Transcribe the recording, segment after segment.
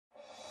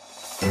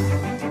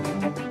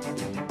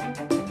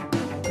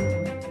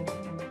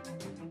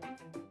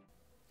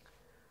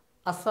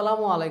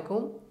আসসালামু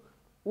আলাইকুম।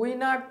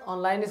 উইনার্ট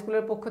অনলাইন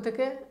স্কুলের পক্ষ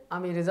থেকে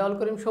আমি রেজাউল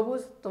করিম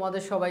সবুজ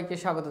তোমাদের সবাইকে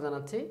স্বাগত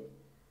জানাচ্ছি।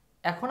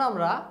 এখন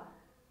আমরা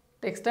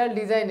টেক্সটাইল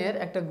ডিজাইনের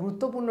একটা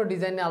গুরুত্বপূর্ণ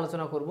ডিজাইন নিয়ে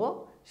আলোচনা করব,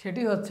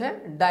 সেটি হচ্ছে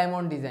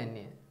ডায়মন্ড ডিজাইন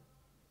নিয়ে।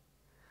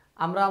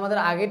 আমরা আমাদের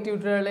আগের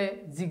টিউটোরিয়ালে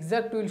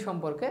জিগজ্যাগ টুইল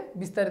সম্পর্কে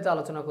বিস্তারিত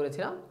আলোচনা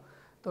করেছিলাম।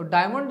 তো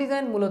ডায়মন্ড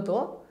ডিজাইন মূলত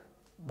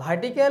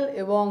ভার্টিক্যাল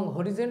এবং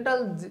হরিজন্টাল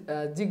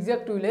জিগজ্যাগ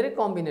টুইলের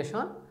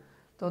কম্বিনেশন।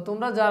 তো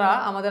তোমরা যারা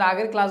আমাদের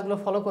আগের ক্লাসগুলো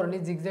ফলো করনি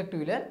জিগজ্যাগ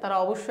টুইলের, তারা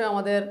অবশ্যই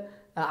আমাদের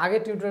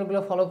আগের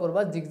টিউটোরিয়ালগুলো ফলো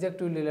করবা জিগজ্যাগ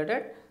টুইল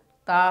রিলেটেড,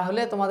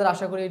 তাহলে তোমাদের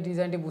আশা করি এই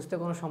ডিজাইনটি বুঝতে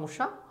কোনো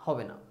সমস্যা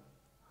হবে না।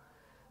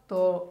 তো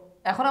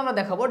এখন আমরা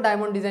দেখাবো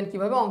ডায়মন্ড ডিজাইন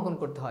কিভাবে অঙ্কন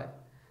করতে হয়।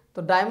 তো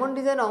ডায়মন্ড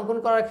ডিজাইন অঙ্কন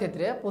করার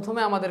ক্ষেত্রে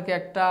প্রথমে আমাদেরকে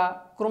একটা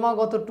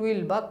ক্রমাগত টুইল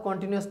বা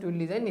কন্টিনিউয়াস টুইল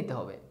ডিজাইন নিতে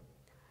হবে।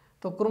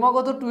 তো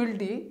ক্রমাগত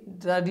টুইলটি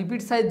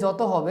রিপিট সাইজ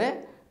যত হবে,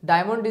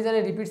 ডায়মন্ড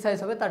ডিজাইনের রিপিট সাইজ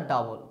হবে তার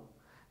ডাবল।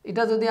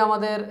 এটা যদি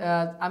আমাদের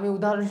আমি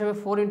উদাহরণ হিসেবে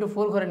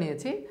 4x4 ঘরে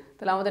নিয়েছি,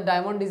 তাহলে আমাদের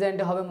ডায়মন্ড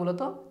ডিজাইনটা হবে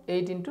মূলত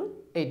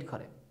 8x8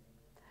 ঘরে।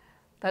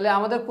 তাহলে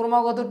আমাদের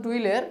ক্রমাগত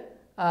টুইলের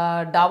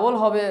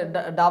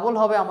ডাবল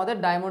হবে আমাদের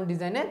ডায়মন্ড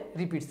ডিজাইনের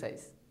রিপিট সাইজ।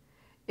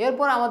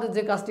 এরপর আমাদের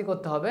যে কাজটি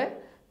করতে হবে,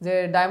 যে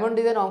ডায়মন্ড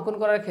ডিজাইন অঙ্কন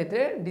করার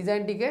ক্ষেত্রে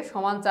ডিজাইনটিকে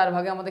সমান 4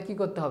 ভাগে আমাদের কি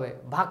করতে হবে,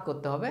 ভাগ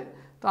করতে হবে।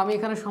 তো আমি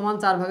এখানে সমান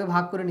 4 ভাগে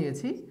ভাগ করে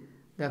নিয়েছি।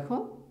 দেখো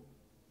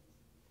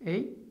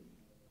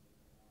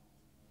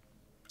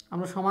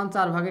আমরা সমান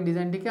 4 ভাগে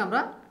ডিজাইনটিকে আমরা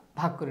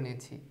ভাগ করে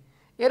নিয়েছি।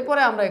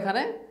 এরপরে আমরা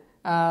এখানে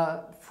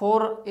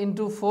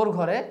 4x4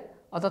 ঘরে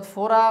অর্থাৎ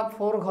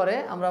 4x4 ঘরে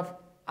আমরা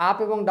আপ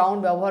এবং ডাউন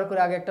ব্যবহার করে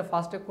আগে একটা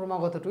ফার্স্টে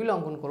ক্রমাগত টুইল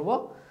অঙ্কন করব।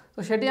 তো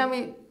সেটি আমি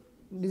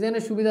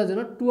ডিজাইনের সুবিধার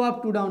জন্য 2 up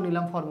 2 down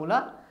নিলাম ফর্মুলা।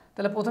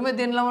 তাহলে প্রথমে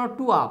দিয়ে নিলাম আমরা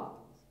 2 up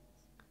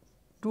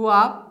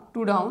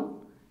 2 down।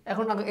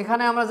 এখন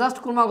এখানে আমরা জাস্ট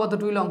ক্রমাগত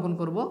টুইল অঙ্কন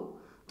করব।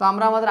 তো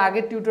আমরা আমাদের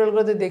আগের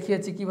টিউটোরিয়ালগুলোতে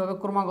দেখিয়েছি কিভাবে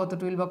ক্রমাগত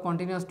টুইল বা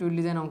কন্টিনিউয়াস টুইল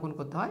ডিজাইন অঙ্কন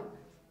করতে হয়।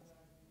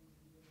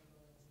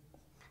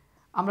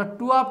 আমরা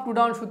 2 up 2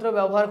 down সূত্র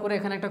ব্যবহার করে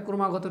এখানে একটা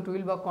ক্রমাগত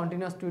টুইল বা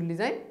কন্টিনিউয়াস টুইল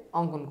ডিজাইন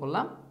অঙ্কন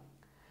করলাম।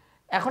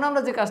 এখন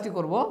আমরা যে কাজটি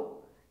করব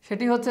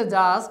সেটি হচ্ছে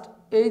জাস্ট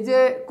এই যে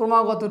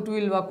ক্রমাগত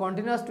টুইল বা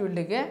কন্টিনিউয়াস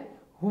টুইলটিকে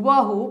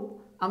হুবাহুব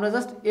আমরা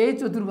জাস্ট এই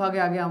চতুর্ভাগে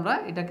আগে আমরা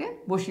এটাকে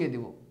বসিয়ে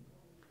দিব।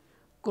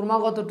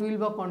 ক্রমাগত টুইল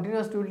বা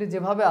কন্টিনিউয়াস টুইলটি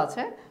যেভাবে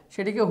আছে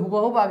সেটিকে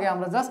হুবাহুব আগে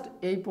আমরা জাস্ট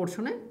এই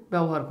পোর্শনে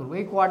ব্যবহার করব,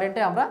 এই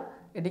কোয়াড্রেন্টে আমরা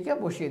এটিকে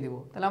বসিয়ে দিব।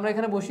 তাহলে আমরা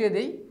এখানে বসিয়ে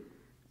দিই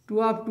 2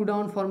 up 2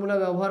 down ফর্মুলা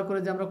ব্যবহার করে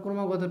যে আমরা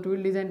ক্রমাগত টুইল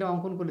ডিজাইনটা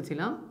অঙ্কন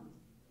করেছিলাম,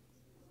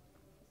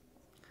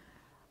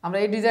 আমরা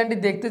এই ডিজাইনটি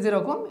দেখতে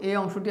যেরকম এই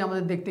অংশটি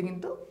আমাদের দেখতে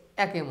কিন্তু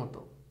একই মতো।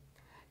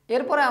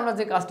 এরপরে আমরা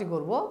যে কাজটি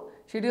করব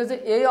সেটি হচ্ছে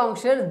এই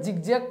অংশের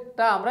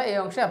জিগজ্যাগটা আমরা এই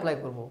অংশে অ্যাপ্লাই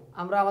করব।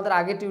 আমরা আমাদের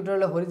আগের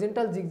টিউটোরিয়ালে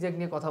হরিজন্টাল জিগজ্যাগ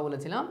নিয়ে কথা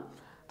বলেছিলাম।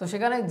 তো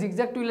সেখানে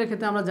জিগজ্যাগ টুইলের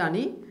ক্ষেত্রে আমরা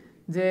জানি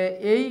যে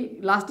এই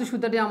লাস্টের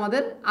সুতাটি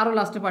আমাদের আরও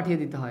লাস্টে পাঠিয়ে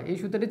দিতে হয়, এই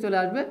সুতাটি চলে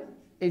আসবে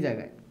এই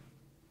জায়গায়।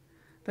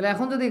 তাহলে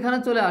এখন যদি এখানে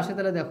চলে আসে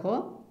তাহলে দেখো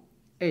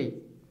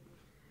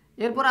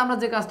এরপর আমরা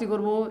যে কাজটি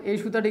করব এই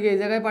সুতাটিকে এই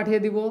জায়গায় পাঠিয়ে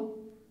দিব,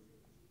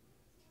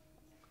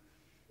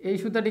 এই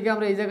সুতাটিকে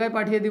আমরা এই জায়গায়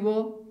পাঠিয়ে দিব,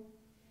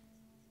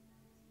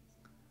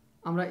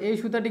 আমরা এই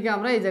সুতাটিকে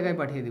আমরা এই জায়গায়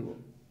পাঠিয়ে দিব।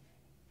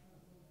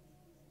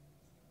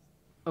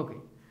 ওকে,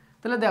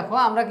 তাহলে দেখো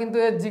আমরা কিন্তু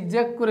এর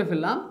জিগজ্যাগ করে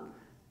ফেললাম,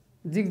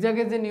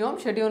 জিগজ্যাগের যে নিয়ম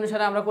সেটি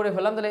অনুসারে আমরা করে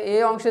ফেললাম। তাহলে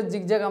এই অংশের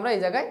জিগজ্যাগ আমরা এই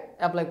জায়গায়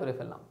অ্যাপ্লাই করে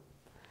ফেললাম।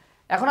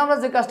 এখন আমরা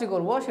যে কাজটি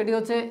করব সেটি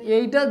হচ্ছে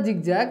এইটার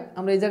জিগজ্যাগ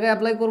আমরা এই জায়গায়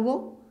অ্যাপ্লাই করব।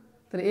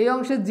 তাহলে এই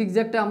অংশের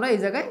জিগজ্যাগটা আমরা এই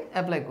জায়গায়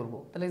অ্যাপ্লাই করব।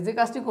 তাহলে যে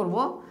কাজটি করব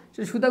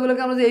সেই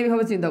সুতাগুলোকে আমরা যে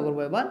এইভাবে চিন্তা করব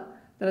এবার।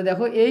 তাহলে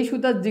দেখো এই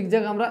সুতার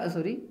জিগজ্যাগ আমরা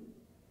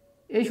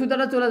এই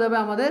সুতাটা চলে যাবে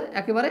আমাদের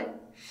একেবারে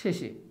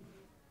শেষে।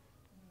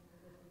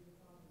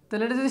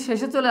 তাহলে এটা যদি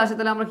শেষে চলে আসে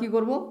তাহলে আমরা কি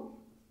করব,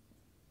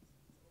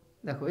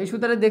 দেখো এই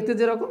সুতাটা দেখতে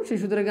যেরকম সেই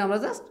সুতাটাকে আমরা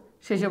জাস্ট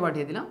শেষে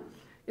পাঠিয়ে দিলাম।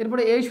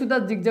 এরপরে এই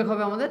সুতার জিগজ্যাগ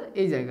হবে আমাদের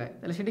এই জায়গায়।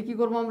 তাহলে সেটি কি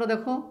করব আমরা,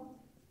 দেখো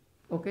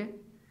ওকে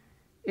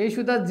এই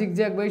সুতার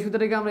জিগজ্যাগ বা এই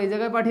সুতাটাকে আমরা এই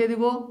জায়গায় পাঠিয়ে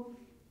দিব।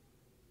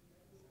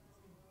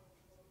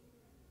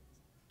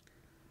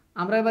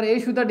 আমরা এবার এই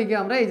সুতাটিকে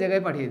আমরা এই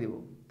জায়গায় পাঠিয়ে দিব।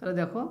 তাহলে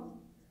দেখো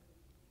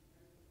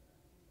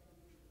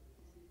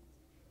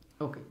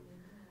ওকে,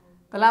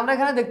 তাহলে আমরা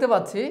এখানে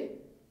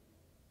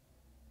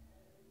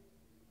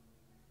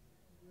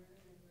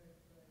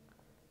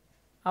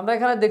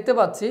দেখতে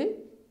পাচ্ছি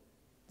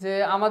যে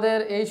আমাদের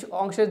এই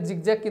অংশের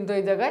জিগজ্যাগ কিন্তু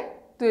এই জায়গায়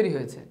তৈরি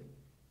হয়েছে।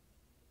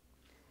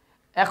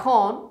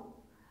 এখন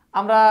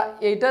আমরা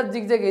এইটার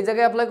জিগজ্যাগ এই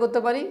জায়গায় অ্যাপ্লাই করতে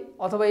পারি,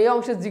 অথবা এই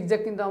অংশের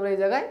জিগজ্যাগ কিন্তু আমরা এই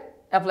জায়গায়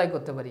অ্যাপ্লাই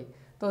করতে পারি।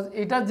 তো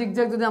এইটার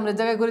জিগজ্যাগ যদি আমরা এই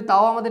জায়গায় করি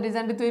তাও আমাদের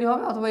ডিজাইনটি তৈরি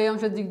হবে, অথবা এই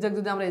অংশের জিগজ্যাগ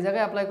যদি আমরা এই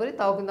জায়গায় অ্যাপ্লাই করি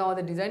তাও কিন্তু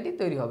আমাদের ডিজাইনটি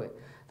তৈরি হবে।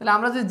 তাহলে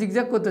আমরা যদি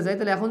জিগজ্যাগ করতে চাই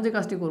তাহলে এখন যে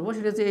কাজটি করব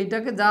সেটা হচ্ছে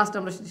এইটাকে জাস্ট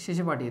আমরা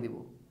শেষে পাঠিয়ে দিব।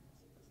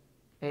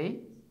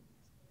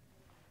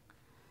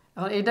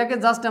 এখন এইটাকে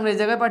জাস্ট আমরা এই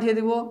জায়গায় পাঠিয়ে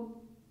দিব,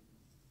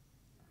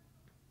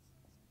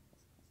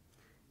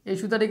 এই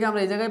সুতাটিকে আমরা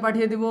এই জায়গায়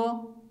পাঠিয়ে দিব,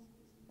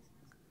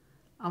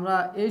 আমরা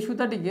এই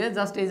সুতাটিকে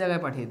জাস্ট এই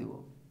জায়গায় পাঠিয়ে দিব।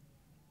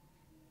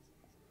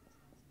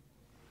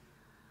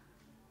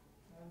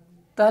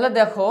 তাহলে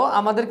দেখো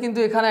আমাদের কিন্তু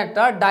এখানে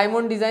একটা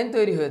ডায়মন্ড ডিজাইন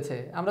তৈরি হয়েছে।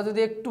 আমরা যদি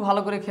একটু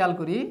ভালো করে খেয়াল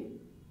করি,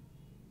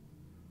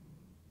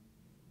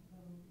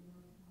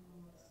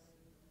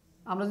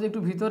 আমরা যদি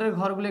একটু ভিতরের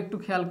ঘরগুলো একটু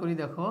খেয়াল করি,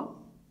 দেখো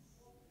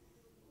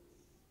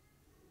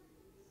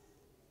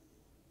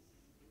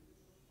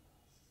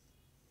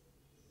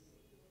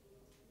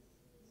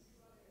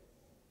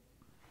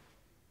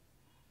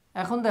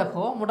এখন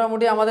দেখো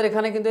মোটামুটি আমাদের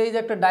এখানে কিন্তু এই যে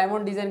একটা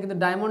ডায়মন্ড ডিজাইন, কিন্তু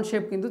ডায়মন্ড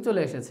শেপ কিন্তু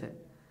চলে এসেছে।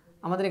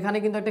 আমাদের এখানে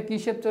কিন্তু একটা কি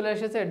শেপ চলে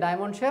এসেছে,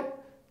 ডায়মন্ড শেপ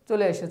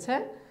চলে এসেছে।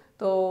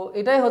 তো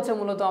এটাই হচ্ছে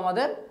মূলত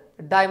আমাদের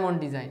ডায়মন্ড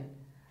ডিজাইন।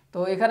 তো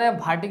এখানে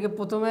ভার্টিকে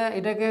প্রথমে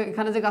এটাকে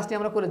এখানে যে কাজটি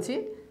আমরা করেছি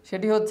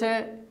সেটি হচ্ছে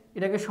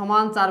এটাকে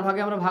সমান 4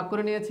 ভাগে আমরা ভাগ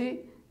করে নিয়েছি।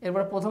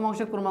 এরপর প্রথম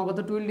অংশে ক্রমাগত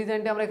টুইল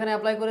ডিজাইনটা আমরা এখানে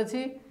অ্যাপ্লাই করেছি।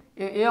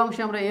 এই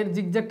অংশে আমরা এর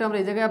জিগজ্যাগটা আমরা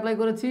এই জায়গায় অ্যাপ্লাই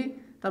করেছি।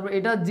 তারপর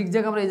এটার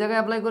জিগজ্যাগ আমরা এই জায়গায়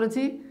অ্যাপ্লাই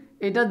করেছি।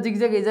 এটার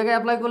জিগজ্যাগ এই জায়গায়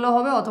অ্যাপ্লাই করলেও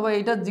হবে, অথবা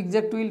এইটার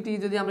জিগজ্যাগ টুইলটি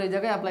যদি আমরা এই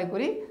জায়গায় অ্যাপ্লাই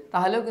করি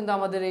তাহলেও কিন্তু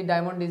আমাদের এই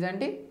ডায়মন্ড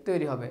ডিজাইনটি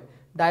তৈরি হবে।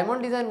 ডায়মন্ড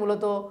ডিজাইন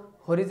মূলত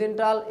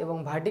হরিজেন্টাল এবং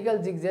ভার্টিক্যাল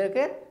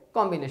জিগজ্যাগের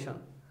কম্বিনেশন।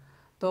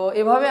 তো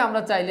এভাবে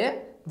আমরা চাইলে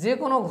যে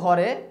কোনো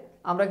ঘরে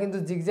আমরা কিন্তু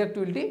জিগজ্যাগ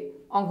টুইলটি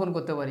অঙ্কন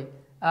করতে পারি,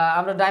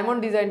 আমরা ডায়মন্ড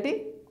ডিজাইনটি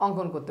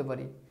অঙ্কন করতে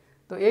পারি।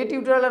 তো এই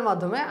টিউটোরিয়ালের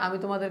মাধ্যমে আমি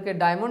তোমাদেরকে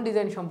ডায়মন্ড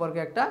ডিজাইন সম্পর্কে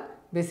একটা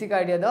বেসিক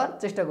আইডিয়া দেওয়ার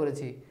চেষ্টা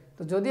করেছি।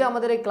 তো যদি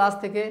আমাদের এই ক্লাস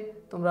থেকে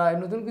তোমরা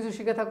নতুন কিছু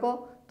শিখে থাকো,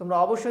 তোমরা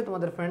অবশ্যই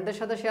তোমাদের ফ্রেন্ডদের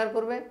সাথে শেয়ার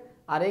করবে।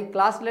 আর এই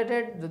ক্লাস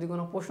রিলেটেড যদি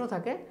কোনো প্রশ্ন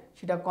থাকে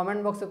সেটা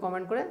কমেন্ট বক্সে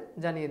কমেন্ট করে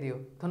জানিয়ে দিও।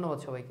 ধন্যবাদ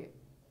সবাইকে।